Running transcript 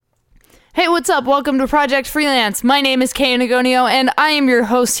Hey, what's up? Welcome to Project Freelance. My name is Kay Nagonio, and I am your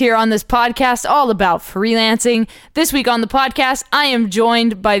host here on this podcast all about freelancing. This week on the podcast, I am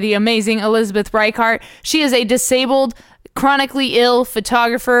joined by the amazing Elizabeth Reichart. She is a disabled, chronically ill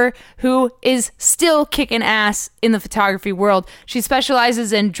photographer who is still kicking ass in the photography world. She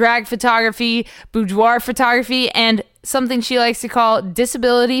specializes in drag photography, boudoir photography, and something she likes to call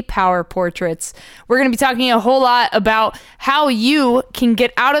disability power portraits. We're going to be talking a whole lot about how you can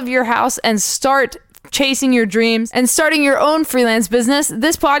get out of your house and start chasing your dreams and starting your own freelance business.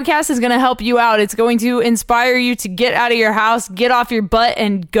 This podcast is going to help you out. It's going to inspire you to get out of your house, get off your butt,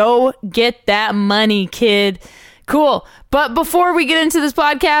 and go get that money, kid. Cool. But before we get into this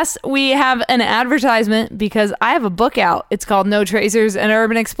podcast, we have an advertisement because I have a book out. It's called No Tracers, an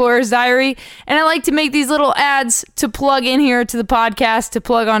Urban Explorer's Diary. And I like to make these little ads to plug in here to the podcast, to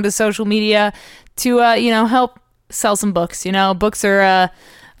plug onto social media, to, help sell some books. Books are a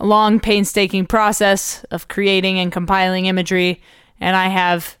long, painstaking process of creating and compiling imagery. And I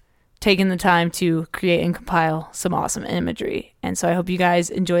have taken the time to create and compile some awesome imagery. And so I hope you guys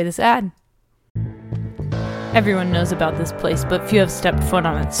enjoy this ad. Everyone knows about this place, but few have stepped foot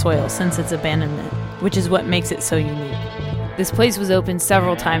on its soil since its abandonment, which is what makes it so unique. This place was opened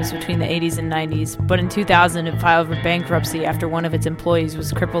several times between the 80s and 90s, but in 2000 it filed for bankruptcy after one of its employees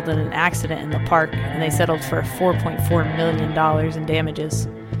was crippled in an accident in the park, and they settled for $4.4 million in damages.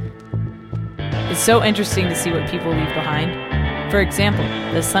 It's so interesting to see what people leave behind. For example,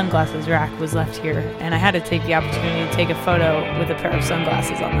 the sunglasses rack was left here, and I had to take the opportunity to take a photo with a pair of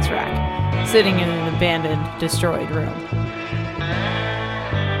sunglasses on this rack, sitting in an abandoned, destroyed room.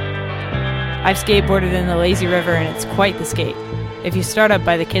 I've skateboarded in the lazy river, and it's quite the skate. If you start up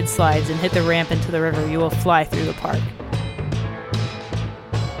by the kids' slides and hit the ramp into the river, you will fly through the park.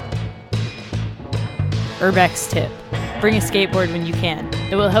 Urbex tip: bring a skateboard when you can.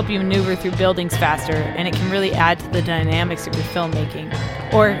 It will help you maneuver through buildings faster, and it can really add to the dynamics of your filmmaking,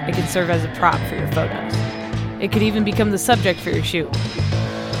 or it can serve as a prop for your photos. It could even become the subject for your shoot.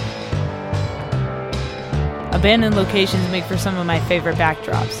 Abandoned locations make for some of my favorite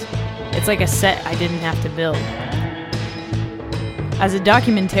backdrops. It's like a set I didn't have to build. As a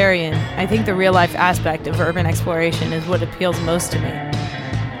documentarian, I think the real-life aspect of urban exploration is what appeals most to me.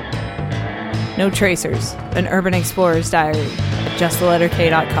 No Tracers, an Urban Explorer's Diary at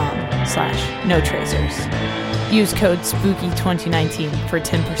justtheletterk.com/no tracers. Use code SPOOKY2019 for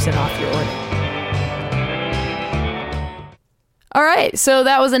 10% off your order. All right, so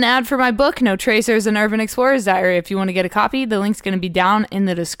that was an ad for my book, No Tracers, an Urban Explorer's Diary. If you want to get a copy, the link's going to be down in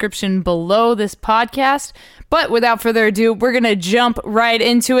the description below this podcast. But without further ado, we're going to jump right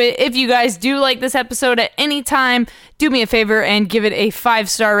into it. If you guys do like this episode at any time, do me a favor and give it a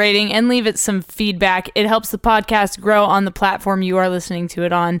 5-star rating and leave it some feedback. It helps the podcast grow on the platform you are listening to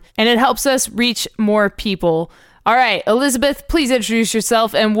it on, and it helps us reach more people. All right, Elizabeth, please introduce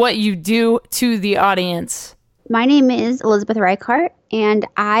yourself and what you do to the audience. My name is Elizabeth Reichart, and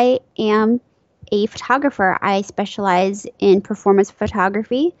I am a photographer. I specialize in performance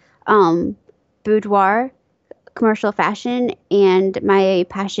photography, boudoir, commercial fashion, and my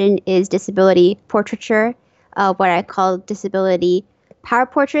passion is disability portraiture, what I call disability power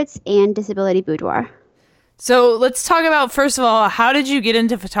portraits and disability boudoir. So let's talk about, first of all, how did you get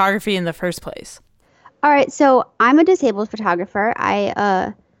into photography in the first place? All right, so I'm a disabled photographer.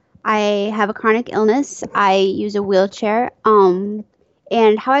 I have a chronic illness. I use a wheelchair. And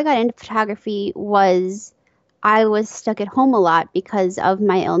how I got into photography was I was stuck at home a lot because of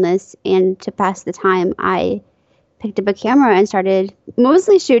my illness. And to pass the time, I picked up a camera and started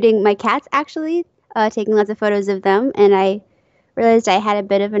mostly shooting my cats, actually, taking lots of photos of them. And I realized I had a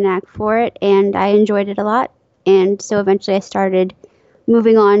bit of a knack for it, and I enjoyed it a lot. And so eventually I started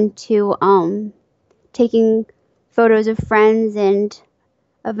moving on to taking photos of friends, and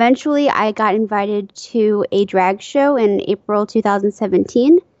eventually, I got invited to a drag show in April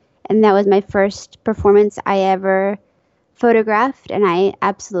 2017, and that was my first performance I ever photographed, and I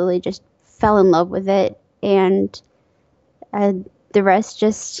absolutely just fell in love with it, and the rest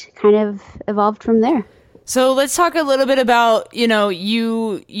just kind of evolved from there. So let's talk a little bit about,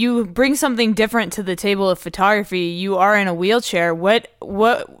 you bring something different to the table of photography. You are in a wheelchair. What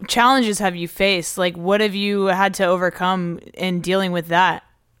challenges have you faced? Like, what have you had to overcome in dealing with that?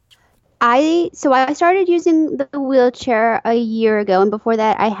 I started using the wheelchair a year ago, and before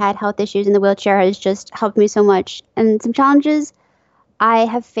that I had health issues, and the wheelchair has just helped me so much. And some challenges I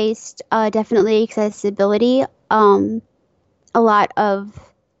have faced, definitely accessibility. A lot of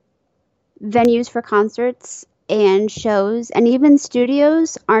venues for concerts and shows and even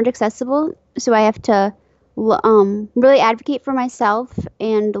studios aren't accessible, so I have to really advocate for myself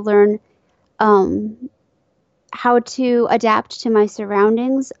and learn how to adapt to my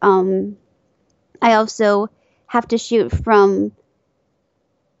surroundings. I also have to shoot from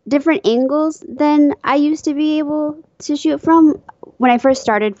different angles than I used to be able to shoot from. When I first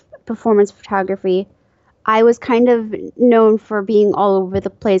started performance photography, I was kind of known for being all over the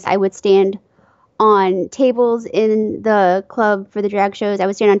place. I would stand on tables in the club for the drag shows. I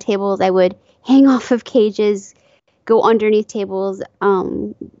would stand on tables. I would hang off of cages, go underneath tables.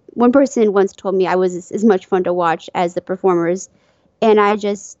 One person once told me I was as much fun to watch as the performers, and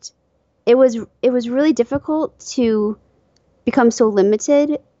it was really difficult to become so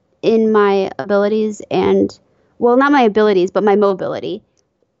limited in my abilities and, well, not my abilities, but my mobility.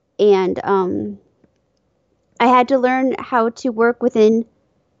 And I had to learn how to work within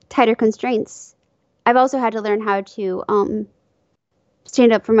tighter constraints. I've also had to learn how to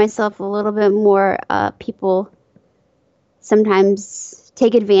stand up for myself a little bit more. People sometimes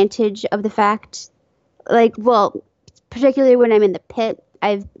take advantage of the fact, particularly when I'm in the pit.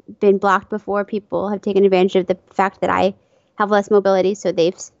 I've been blocked before. People have taken advantage of the fact that I have less mobility, so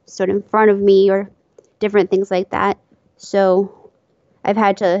they've stood in front of me or different things like that. So I've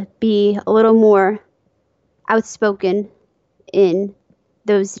had to be a little more outspoken in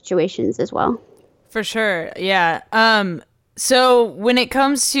those situations as well. For sure, yeah. So when it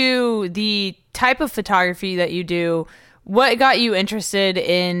comes to the type of photography that you do, what got you interested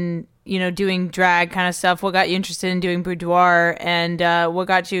in, doing drag kind of stuff? What got you interested in doing boudoir, and what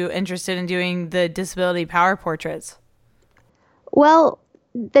got you interested in doing the disability power portraits? Well,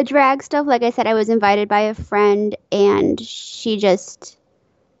 the drag stuff, like I said, I was invited by a friend, and she was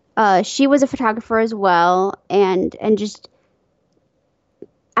a photographer as well, and just,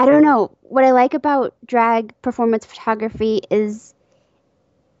 I don't know, what I like about drag performance photography is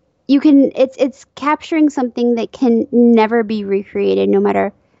it's capturing something that can never be recreated, no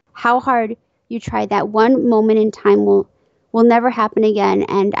matter how hard you try. That one moment in time will never happen again,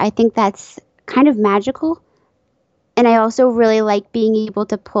 and I think that's kind of magical. And I also really like being able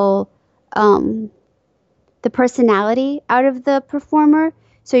to pull the personality out of the performer.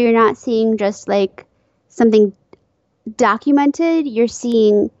 So you're not seeing just like something documented. You're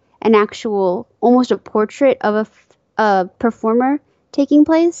seeing an actual, almost a portrait of a performer taking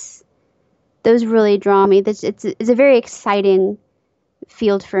place. Those really draw me. It's a very exciting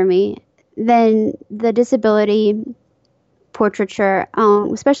field for me. Then the disability portraiture,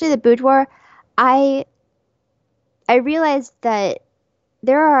 especially the boudoir, I realized that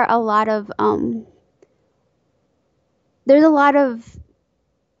there are a lot of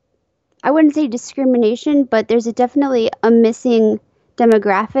I wouldn't say discrimination, but there's definitely a missing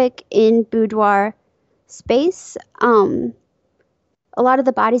demographic in boudoir space. A lot of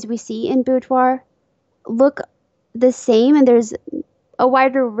the bodies we see in boudoir look the same, and there's a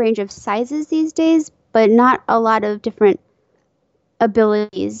wider range of sizes these days, but not a lot of different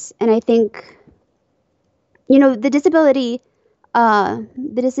abilities. And I think, the disability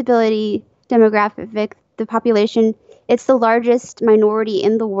demographic, the population, it's the largest minority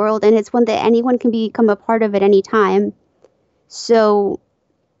in the world, and it's one that anyone can become a part of at any time. So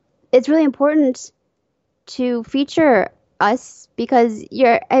it's really important to feature us, because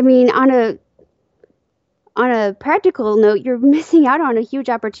on a practical note, you're missing out on a huge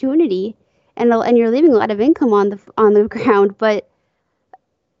opportunity, and you're leaving a lot of income on the ground. But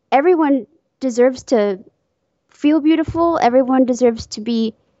everyone deserves to feel beautiful. Everyone deserves to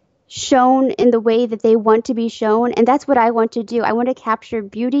be shown in the way that they want to be shown, and that's what I want to do. I want to capture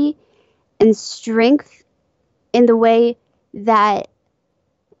beauty and strength in the way that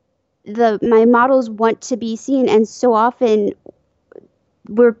my models want to be seen, and so often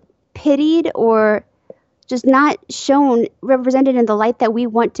we're pitied or just not shown, represented in the light that we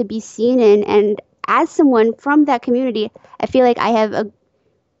want to be seen in. And as someone from that community, I feel like I have a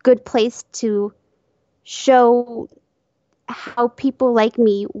good place to show how people like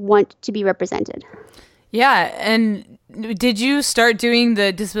me want to be represented. Yeah. And did you start doing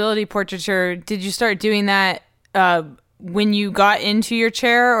the disability portraiture? Did you start doing that when you got into your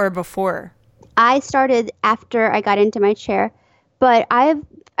chair or before? I started after I got into my chair, but I've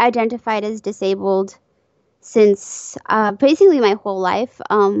identified as disabled since basically my whole life.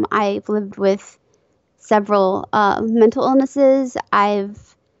 I've lived with several mental illnesses.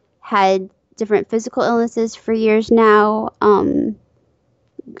 I've had different physical illnesses for years now.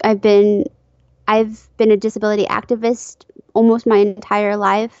 I've been a disability activist almost my entire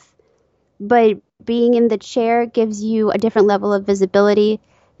life, but being in the chair gives you a different level of visibility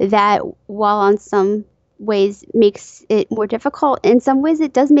that, while on some ways makes it more difficult, in some ways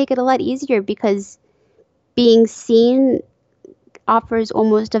it does make it a lot easier, because being seen offers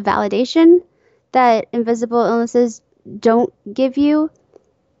almost a validation. that invisible illnesses don't give you.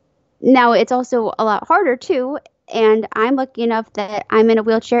 Now, it's also a lot harder too, and I'm lucky enough that I'm in a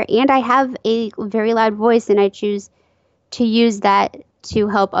wheelchair and I have a very loud voice, and I choose to use that to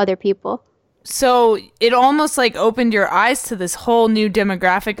help other people. So it almost like opened your eyes to this whole new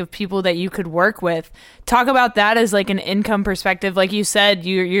demographic of people that you could work with. Talk about that as like an income perspective. Like you said,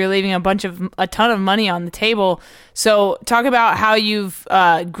 you're leaving a ton of money on the table. So talk about how you've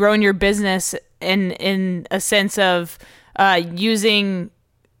grown your business in a sense of using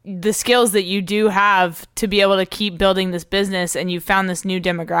the skills that you do have to be able to keep building this business, and you found this new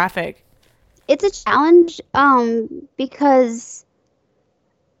demographic. It's a challenge because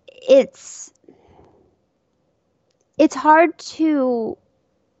it's hard to,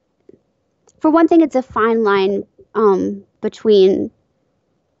 for one thing, it's a fine line between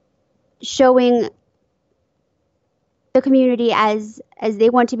showing the community as they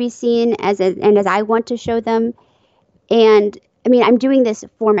want to be seen, and as I want to show them. And I mean, I'm doing this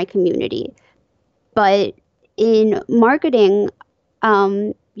for my community, but in marketing,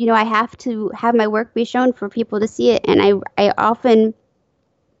 I have to have my work be shown for people to see it. And I often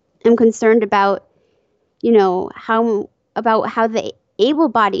am concerned about, how the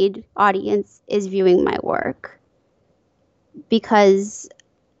able-bodied audience is viewing my work, because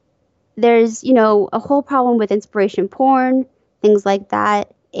there's, a whole problem with inspiration porn, things like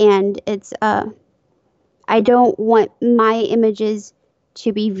that. And it's, I don't want my images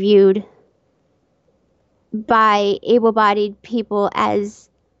to be viewed by able-bodied people as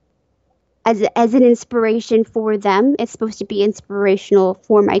an inspiration for them. It's supposed to be inspirational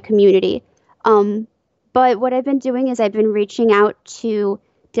for my community. But what I've been doing is I've been reaching out to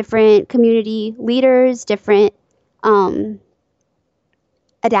different community leaders, different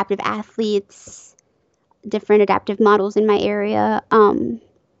adaptive athletes, different adaptive models in my area, and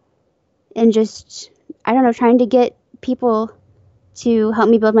just, I don't know, trying to get people to help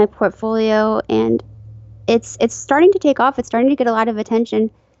me build my portfolio. And it's starting to take off. It's starting to get a lot of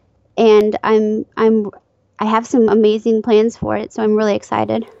attention, and I have some amazing plans for it, so I'm really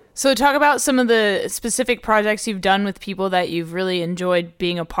excited. So talk about some of the specific projects you've done with people that you've really enjoyed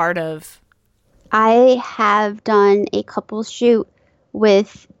being a part of. I have done a couples shoot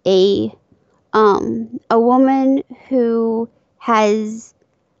with a woman who has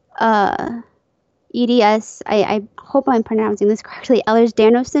EDS. I hope I'm pronouncing this correctly.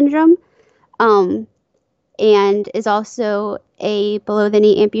 Ehlers-Danlos syndrome, and is also a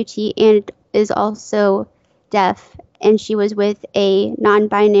below-the-knee amputee and is also deaf. And she was with a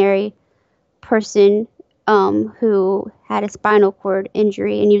non-binary person who had a spinal cord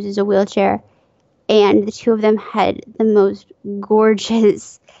injury and uses a wheelchair. And the two of them had the most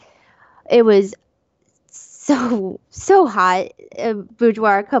gorgeous, it was so hot,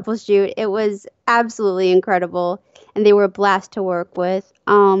 boudoir couple shoot. It was absolutely incredible, and they were a blast to work with.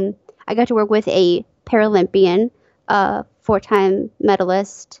 I got to work with a Paralympian, 4-time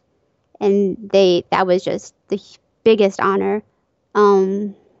medalist, and that was just the biggest honor.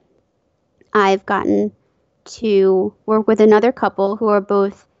 I've gotten to work with another couple who are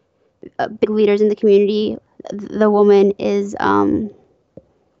both big leaders in the community. The woman is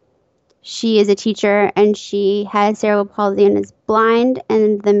she is a teacher, and she has cerebral palsy and is blind.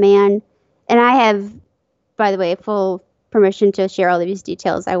 And the man, and I have, by the way, full permission to share all of these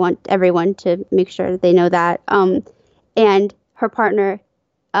details. I want everyone to make sure that they know that. And her partner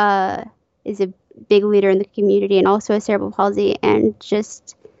is a big leader in the community and also has cerebral palsy. And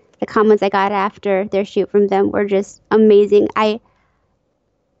just the comments I got after their shoot from them were just amazing. I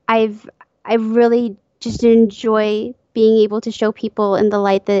really just enjoy being able to show people in the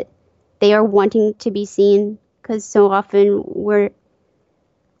light that they are wanting to be seen, because so often we're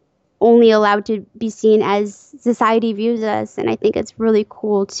only allowed to be seen as society views us. And I think it's really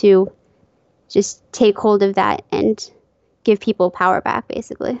cool to just take hold of that and give people power back,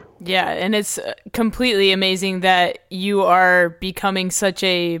 basically. Yeah, and it's completely amazing that you are becoming such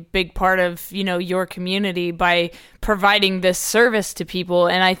a big part of, your community by providing this service to people.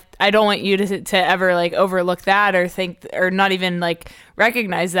 And I don't want you to ever overlook that or think, or not even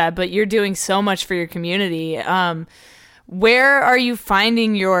recognize that, but you're doing so much for your community. Where are you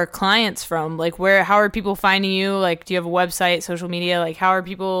finding your clients from? How are people finding you? Do you have a website, social media?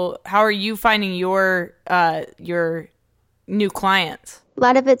 How are you finding your new clients? A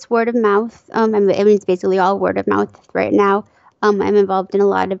lot of it's word of mouth. It's basically all word of mouth right now. I'm involved in a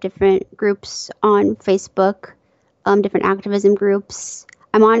lot of different groups on Facebook, different activism groups.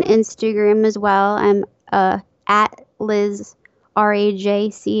 I'm on Instagram as well. I'm at Liz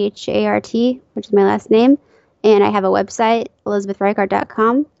Rajchart, which is my last name, and I have a website,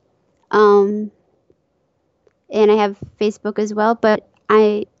 elizabethreichart.com. and I have Facebook as well. But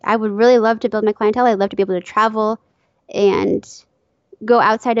I would really love to build my clientele. I'd love to be able to travel and go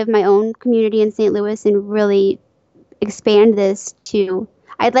outside of my own community in St. Louis and really expand this to.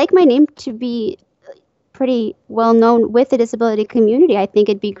 I'd like my name to be pretty well known with the disability community. I think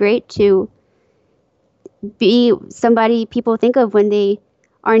it'd be great to be somebody people think of when they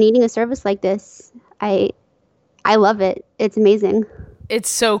are needing a service like this. I love it. It's amazing. It's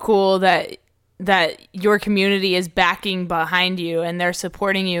so cool that your community is backing behind you and they're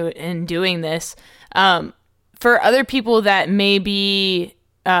supporting you in doing this. For other people that may be,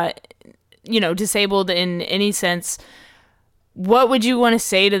 disabled in any sense, what would you want to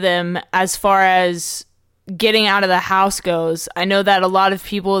say to them as far as getting out of the house goes? I know that a lot of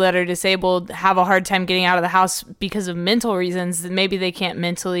people that are disabled have a hard time getting out of the house because of mental reasons. Maybe they can't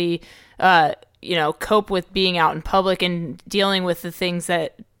mentally, cope with being out in public and dealing with the things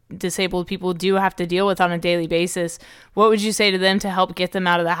that disabled people do have to deal with on a daily basis. What would you say to them to help get them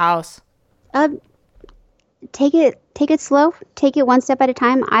out of the house? Take it slow. Take it one step at a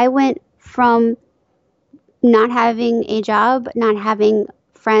time. I went from not having a job, not having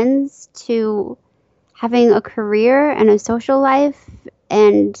friends, to having a career and a social life,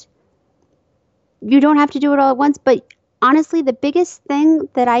 and you don't have to do it all at once. But honestly, the biggest thing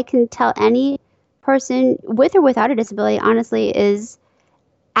that I can tell any person with or without a disability, honestly, is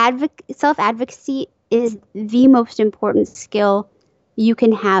self-advocacy is the most important skill you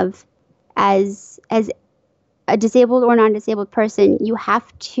can have as a disabled or non-disabled person.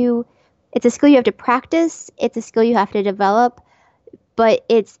 It's a skill you have to practice, it's a skill you have to develop, but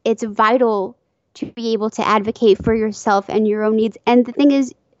it's vital to be able to advocate for yourself and your own needs. And the thing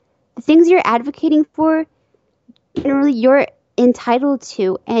is, the things you're advocating for, generally you're entitled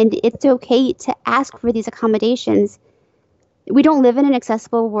to, and it's okay to ask for these accommodations. We don't live in an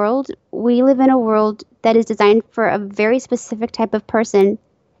accessible world. We live in a world that is designed for a very specific type of person,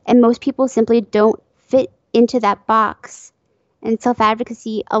 and most people simply don't fit into that box. And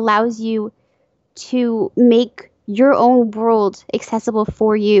self-advocacy allows you to make your own world accessible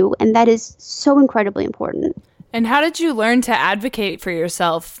for you, and that is so incredibly important. And how did you learn to advocate for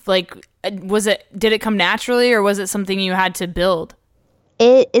yourself? Like, did it come naturally, or was it something you had to build?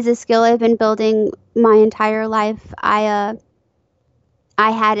 It is a skill I've been building my entire life. I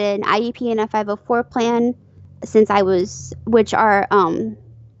had an IEP and a 504 plan which are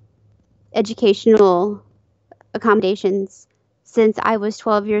educational accommodations, since I was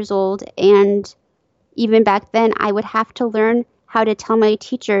 12 years old. And even back then, I would have to learn how to tell my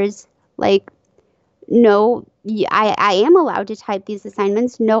teachers, like, no, I am allowed to type these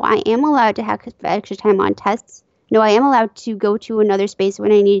assignments. No, I am allowed to have extra time on tests. No, I am allowed to go to another space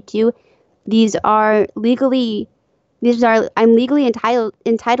when I need to. I'm legally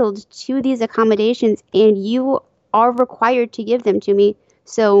entitled to these accommodations, and you are required to give them to me.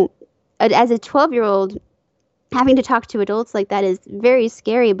 So as a 12-year-old, having to talk to adults like that is very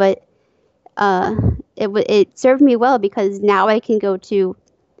scary, but it served me well, because now I can go to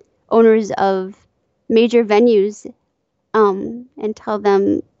owners of major venues and tell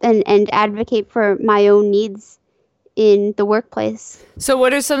them and advocate for my own needs in the workplace. So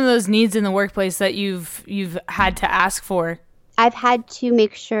what are some of those needs in the workplace that you've had to ask for? I've had to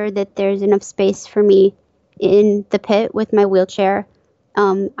make sure that there's enough space for me in the pit with my wheelchair.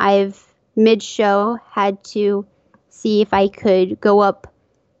 I've mid-show had to see if I could go up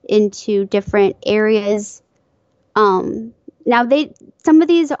into different areas. Now some of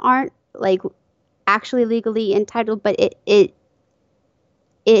these aren't like actually legally entitled, but it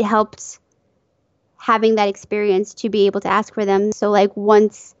helped having that experience to be able to ask for them. So like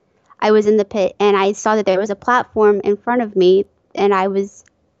once I was in the pit and I saw that there was a platform in front of me, and I was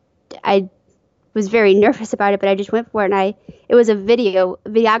very nervous about it, but I just went for it. And it was a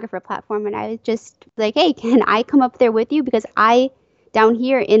videographer platform, and I was just like, hey, can I come up there with you? Because I, down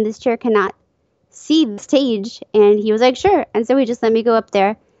here in this chair, cannot see the stage. And he was like, sure. And so he just let me go up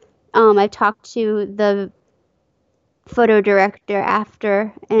there. I talked to the photo director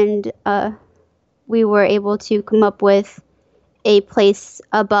after, and we were able to come up with a place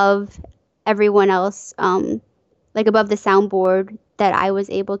above everyone else, like above the soundboard, that I was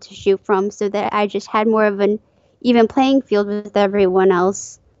able to shoot from, so that I just had more of an even playing field with everyone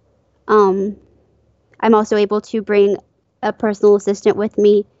else. I'm also able to bring a personal assistant with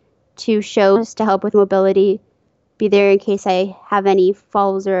me to shows to help with mobility, be there in case I have any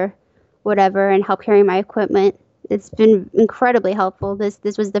falls or whatever, and help carry my equipment. It's been incredibly helpful.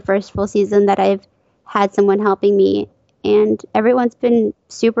 This was the first full season that I've had someone helping me, and everyone's been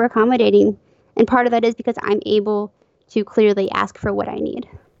super accommodating. And part of that is because I'm able to clearly ask for what I need.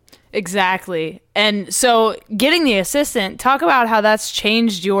 Exactly. And so getting the assistant, talk about how that's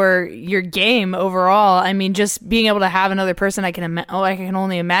changed your game overall. I mean, just being able to have another person, I can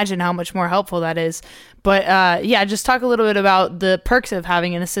only imagine how much more helpful that is. But yeah, just talk a little bit about the perks of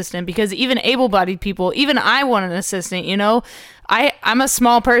having an assistant, because even able-bodied people, even I want an assistant, you know? I'm a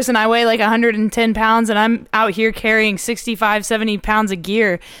small person. I weigh like 110 pounds and I'm out here carrying 65, 70 pounds of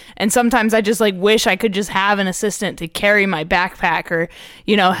gear. And sometimes I just like wish I could just have an assistant to carry my backpack or,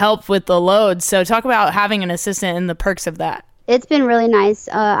 you know, help with the load. So talk about having an assistant and the perks of that. It's been really nice.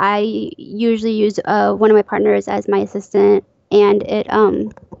 I usually use one of my partners as my assistant,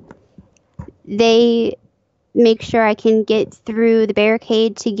 and they make sure I can get through the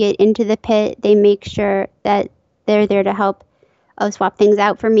barricade to get into the pit. They make sure that they're there to help swap things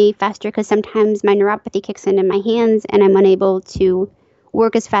out for me faster, because sometimes my neuropathy kicks in my hands and I'm unable to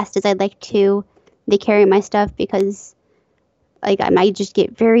work as fast as I'd like to. They carry my stuff because like I might just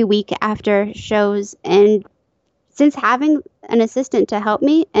get very weak after shows. And since having an assistant to help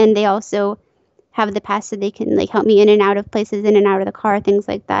me, and they also have the pass so they can like help me in and out of places, in and out of the car, things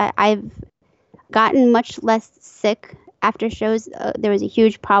like that, I've gotten much less sick after shows. There was a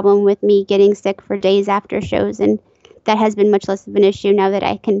huge problem with me getting sick for days after shows, and that has been much less of an issue now that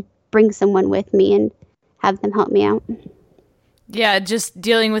I can bring someone with me and have them help me out. Yeah, just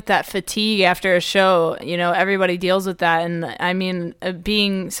dealing with that fatigue after a show, you know, everybody deals with that. And I mean,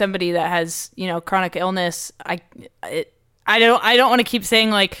 being somebody that has, you know, chronic illness, I don't want to keep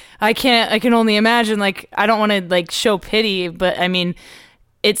saying like, I can only imagine, like, I don't want to like show pity, but I mean,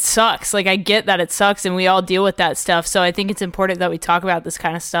 it sucks. Like, I get that it sucks and we all deal with that stuff. So I think it's important that we talk about this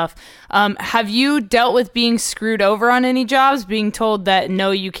kind of stuff. Have you dealt with being screwed over on any jobs, being told that,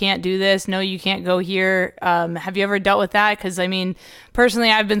 no, you can't do this, no, you can't go here? Have you ever dealt with that? Because, I mean, personally,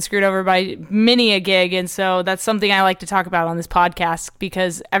 I've been screwed over by many a gig. And so that's something I like to talk about on this podcast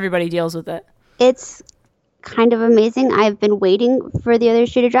because everybody deals with it. It's kind of amazing. I've been waiting for the other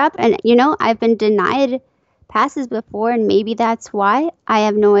shoe to drop. And, you know, I've been denied passes before, and maybe that's why. I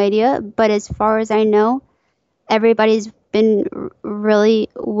have no idea. But as far as I know, everybody's been really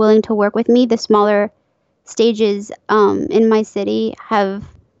willing to work with me. The smaller stages in my city have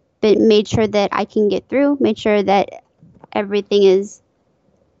been made sure that I can get through, made sure that everything is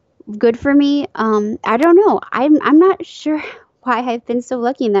good for me. I don't know. I'm not sure why I've been so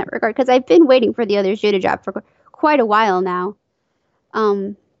lucky in that regard, because I've been waiting for the other shoe to drop for quite a while now.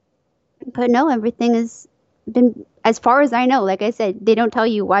 But no, everything has been, as far as I know, like I said, they don't tell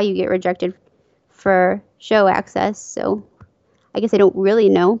you why you get rejected for show access, so I guess I don't really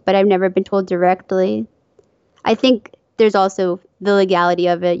know, but I've never been told directly. I think there's also the legality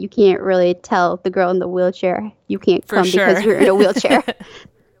of it. You can't really tell the girl in the wheelchair you can't come because you're in a wheelchair.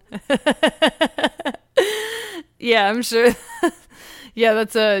 Yeah, I'm sure. Yeah,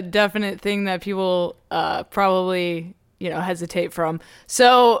 that's a definite thing that people probably, you know, hesitate from.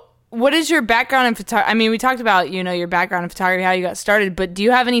 So what is your background in photography? I mean, we talked about, you know, your background in photography, how you got started, but do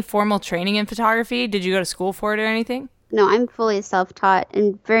you have any formal training in photography? Did you go to school for it or anything? No, I'm fully self-taught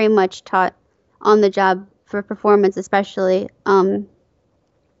and very much taught on the job for performance, especially.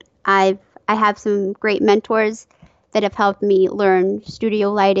 I have some great mentors that have helped me learn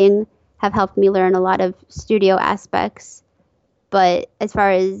studio lighting, have helped me learn a lot of studio aspects. But as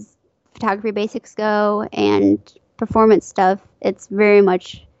far as photography basics go and performance stuff, it's very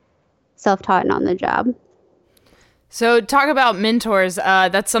much self-taught and on the job. So talk about mentors.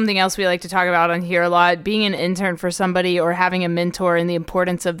 That's something else we like to talk about on here a lot. Being an intern for somebody or having a mentor and the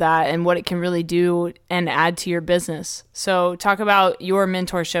importance of that and what it can really do and add to your business. So talk about your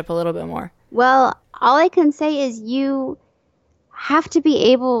mentorship a little bit more. Well, all I can say is you have to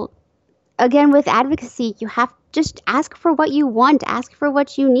be able, again, with advocacy, you have to just ask for what you want, ask for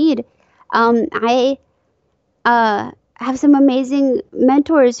what you need. I have some amazing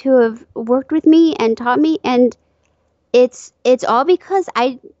mentors who have worked with me and taught me, and it's all because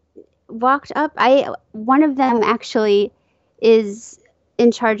I walked up. One of them actually is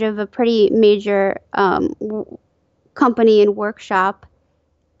in charge of a pretty major company and workshop,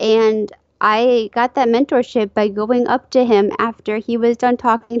 and I got that mentorship by going up to him after he was done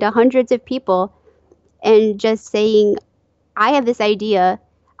talking to hundreds of people and just saying, I have this idea.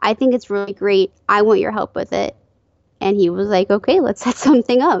 I think it's really great. I want your help with it. And he was like, okay, let's set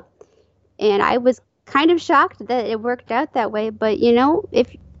something up. And I was kind of shocked that it worked out that way. But, you know, if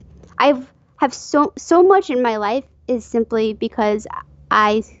I have so much in my life is simply because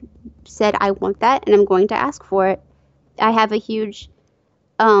I said I want that and I'm going to ask for it. I have a huge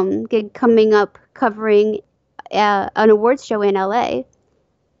gig coming up covering an awards show in LA.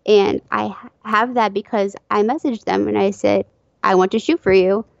 And I have that because I messaged them and I said, I want to shoot for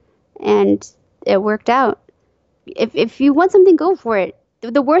you. and it worked out. If you want something, go for it.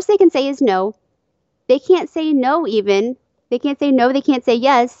 The worst they can say is no. They can't say no even. They can't say no, they can't say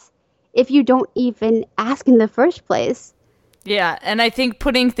yes if you don't even ask in the first place. Yeah, and I think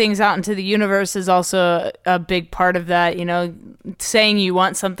putting things out into the universe is also a big part of that. You know, saying you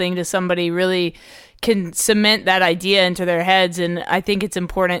want something to somebody really can cement that idea into their heads. And I think it's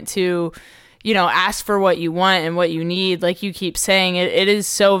important to, you know, ask for what you want and what you need. Like you keep saying, it is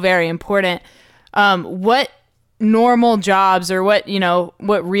so very important. What normal jobs or what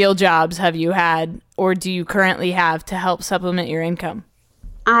real jobs have you had or do you currently have to help supplement your income?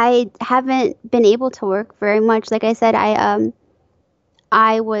 I haven't been able to work very much. Like I said,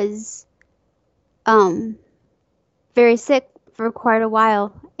 I was very sick for quite a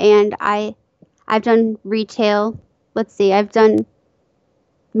while, and I've done retail. Let's see, I've done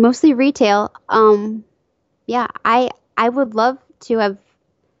mostly retail. Yeah, I would love to have.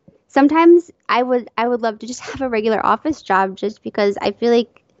 Sometimes I would love to just have a regular office job, just because I feel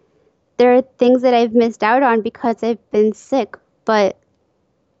like there are things that I've missed out on because I've been sick. But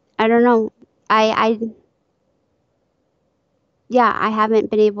I don't know. I haven't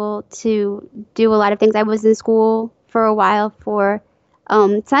been able to do a lot of things. I was in school for a while for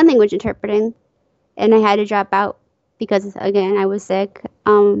sign language interpreting, and I had to drop out because, again, I was sick.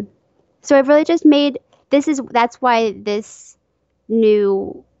 So I've really just that's why this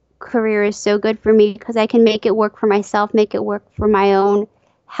new career is so good for me, because I can make it work for myself, make it work for my own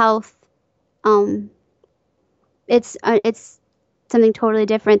health. It's something totally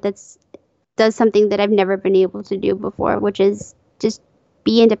different does something that I've never been able to do before, which is just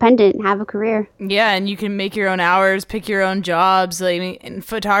be independent and have a career. Yeah, and you can make your own hours, pick your own jobs. Like, I mean, and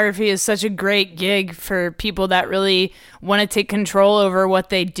photography is such a great gig for people that really want to take control over what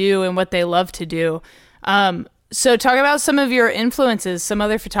they do and what they love to do. So talk about some of your influences, some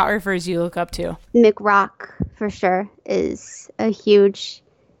other photographers you look up to. Mick Rock, for sure, is a huge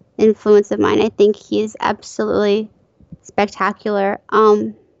influence of mine. I think he's absolutely spectacular.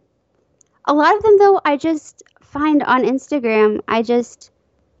 A lot of them, though, I just find on Instagram. I just,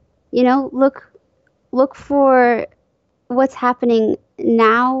 look for what's happening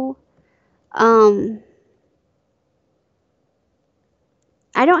now.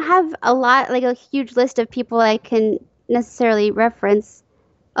 I don't have a huge list of people I can necessarily reference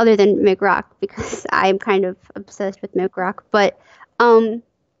other than Mick Rock, because I'm kind of obsessed with Mick Rock. But,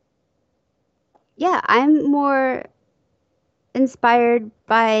 yeah, I'm more inspired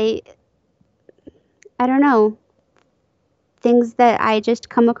by, I don't know, things that I just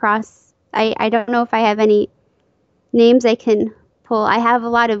come across. I don't know if I have any names I can pull. I have a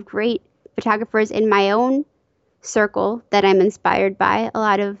lot of great photographers in my own circle that I'm inspired by. A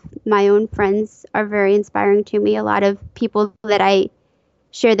lot of my own friends are very inspiring to me. A lot of people that I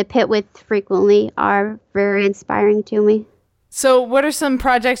share the pit with frequently are very inspiring to me. So what are some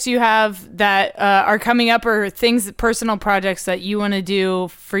projects you have that are coming up, or personal projects that you want to do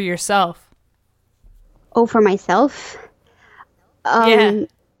for yourself? Oh, for myself? Yeah.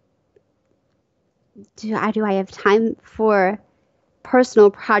 Do I have time for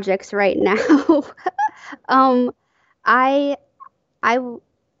personal projects right now? I I'm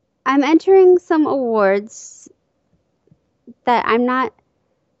entering some awards that I'm not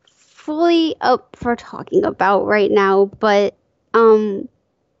fully up for talking about right now, but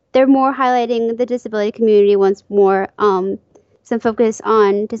they're more highlighting the disability community once more. Some focus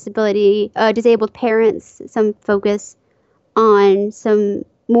on disabled parents, some focus on some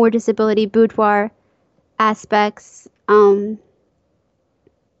more disability boudoir aspects. I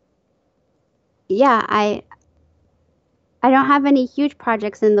don't have any huge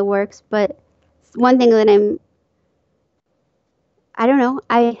projects in the works, but one thing that I don't know,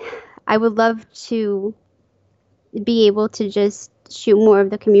 I would love to be able to just shoot more of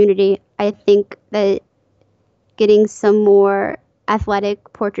the community. I think that getting some more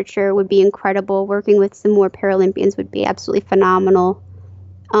athletic portraiture would be incredible. Working with some more Paralympians would be absolutely phenomenal.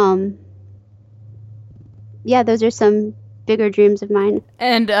 Those are some bigger dreams of mine.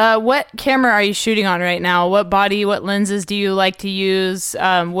 And what camera are you shooting on right now? What lenses do you like to use?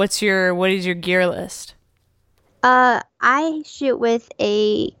 What is your gear list? I shoot with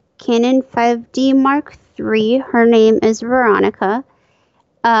a Canon 5D Mark III. Her name is Veronica.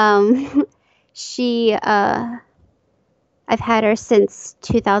 I've had her since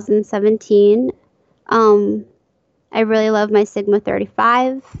 2017. I really love my Sigma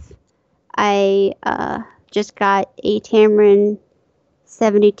 35. I just got a Tamron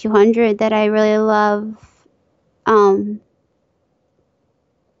 7200 that I really love. And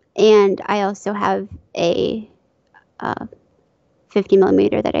I also have a 50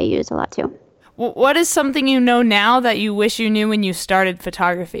 millimeter that I use a lot too. What is something you know now that you wish you knew when you started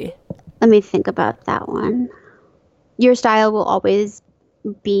photography? Let me think about that one. Your style will always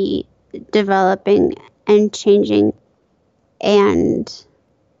be developing and changing. And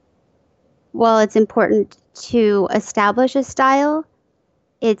while it's important to establish a style,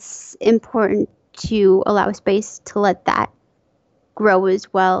 it's important to allow space to let that grow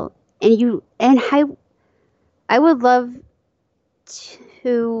as well. And I would love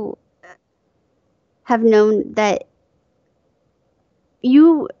to have known that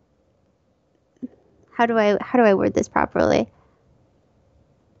you, how do I word this properly?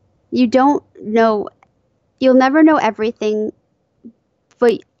 You don't know, you'll never know everything,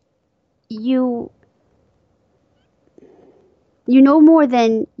 but you know more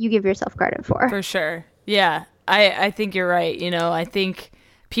than you give yourself credit for. For sure. Yeah. I think you're right. You know, I think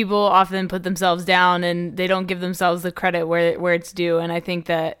people often put themselves down and they don't give themselves the credit where it's due. And I think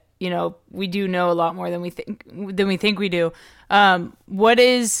that, you know, we do know a lot more than we think we do. What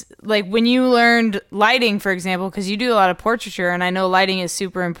is, like, when you learned lighting, for example, because you do a lot of portraiture and I know lighting is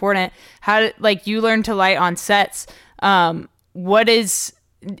super important. You learned to light on sets. What is,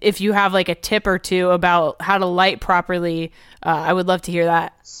 if you have like a tip or two about how to light properly, I would love to hear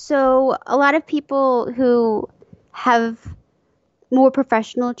that. So a lot of people who have more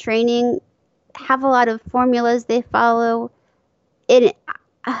professional training have a lot of formulas they follow.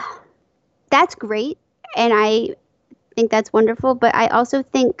 That's great, and I think that's wonderful, but I also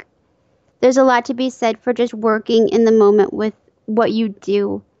think there's a lot to be said for just working in the moment with what you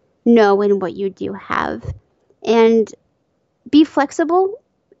do know and what you do have. And be flexible.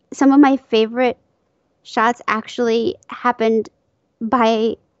 Some of my favorite shots actually happened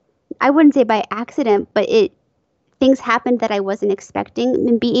by, I wouldn't say by accident, but things happened that I wasn't expecting,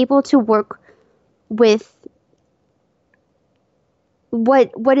 and be able to work with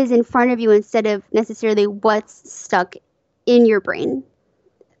what is in front of you instead of necessarily what's stuck in your brain.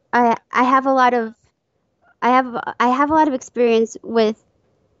 I have a lot of experience with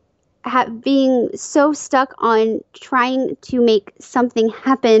being so stuck on trying to make something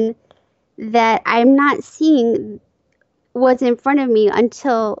happen that I'm not seeing what's in front of me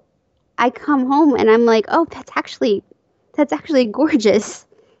until I come home and I'm like, oh, that's actually gorgeous.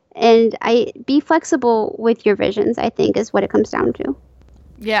 And be flexible with your visions, I think, is what it comes down to.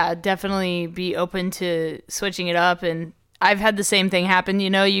 Yeah, definitely be open to switching it up. And I've had the same thing happen. You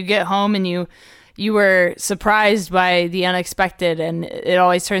know, you get home and you were surprised by the unexpected, and it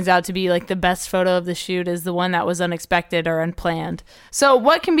always turns out to be like the best photo of the shoot is the one that was unexpected or unplanned. So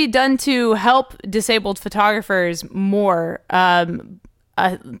what can be done to help disabled photographers more?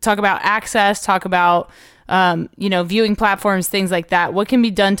 Talk about access, talk about, viewing platforms, things like that. What can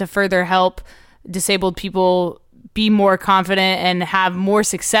be done to further help disabled people be more confident and have more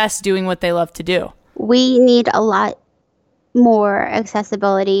success doing what they love to do? We need a lot more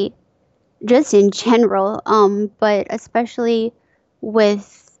accessibility just in general, but especially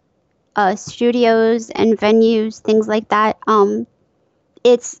with studios and venues, things like that.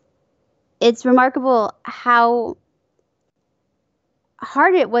 It's remarkable how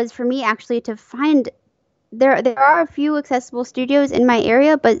hard it was for me actually to find. There are a few accessible studios in my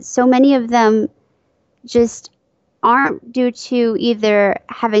area, but so many of them just aren't, due to either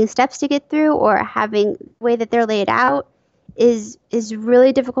having steps to get through or having the way that they're laid out is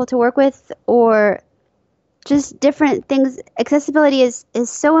really difficult to work with, or just different things. Accessibility is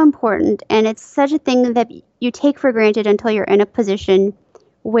so important, and it's such a thing that you take for granted until you're in a position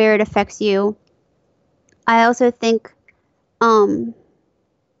where it affects you. I also think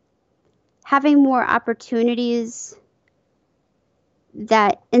having more opportunities,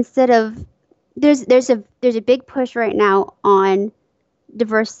 that instead of there's a big push right now on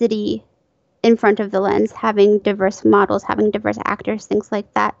diversity in front of the lens, having diverse models, having diverse actors, things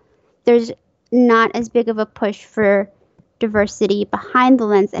like that. There's not as big of a push for diversity behind the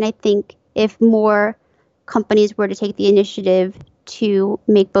lens, and I think if more companies were to take the initiative to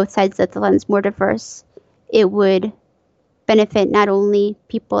make both sides of the lens more diverse, it would benefit not only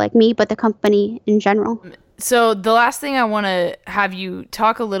people like me, but the company in general. So the last thing I want to have you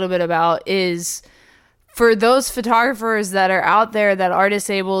talk a little bit about is for those photographers that are out there that are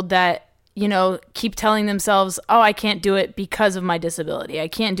disabled, that, you know, keep telling themselves, oh, I can't do it because of my disability. I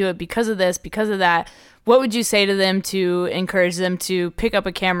can't do it because of this, because of that. What would you say to them to encourage them to pick up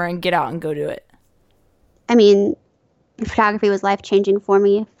a camera and get out and go do it? I mean, photography was life-changing for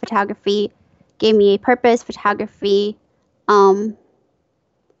me. Photography gave me a purpose. Photography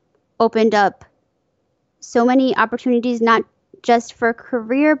opened up so many opportunities, not just for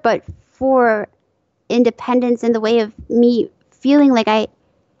career, but for independence in the way of me feeling like I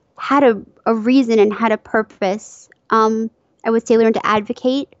had a reason and had a purpose. I would say learn to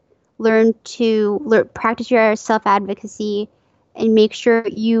advocate, practice your self-advocacy, and make sure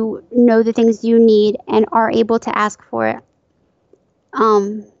you know the things you need and are able to ask for it.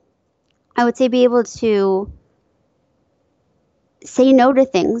 I would say be able to say no to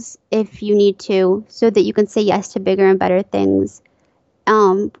things if you need to, so that you can say yes to bigger and better things.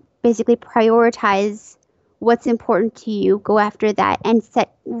 Basically prioritize what's important to you, go after that, and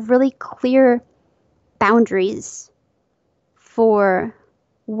set really clear boundaries for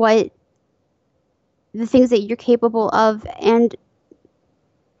what the things that you're capable of, and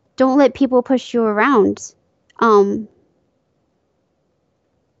don't let people push you around.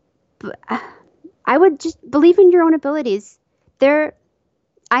 But I would just believe in your own abilities. I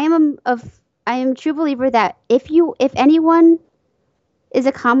am a true believer that if anyone is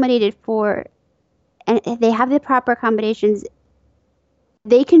accommodated for, and if they have the proper accommodations,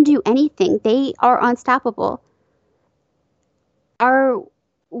 they can do anything. They are unstoppable. Our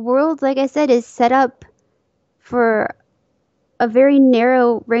world, like I said, is set up for a very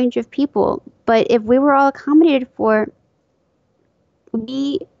narrow range of people. But if we were all accommodated for,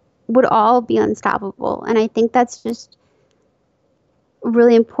 we would all be unstoppable. And I think that's just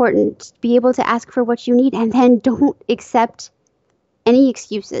really important. Be able to ask for what you need, and then don't accept any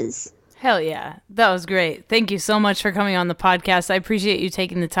excuses. Hell yeah. That was great. Thank you so much for coming on the podcast. I appreciate you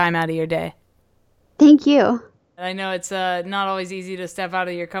taking the time out of your day. Thank you. I know it's not always easy to step out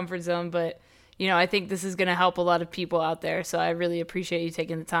of your comfort zone, but, I think this is going to help a lot of people out there. So I really appreciate you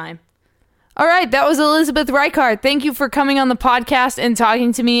taking the time. All right, that was Elizabeth Reichart. Thank you for coming on the podcast and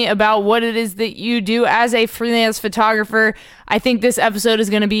talking to me about what it is that you do as a freelance photographer. I think this episode is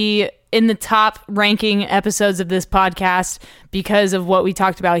going to be in the top ranking episodes of this podcast because of what we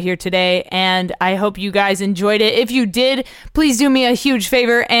talked about here today, and I hope you guys enjoyed it. If you did, please do me a huge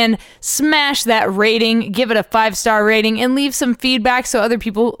favor and smash that rating, give it a 5-star rating, and leave some feedback so other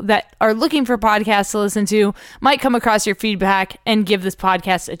people that are looking for podcasts to listen to might come across your feedback and give this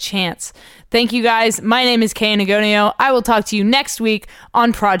podcast a chance. Thank you guys. My name is Kay Nagonio. I will talk to you next week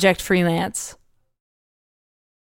on Project Freelance.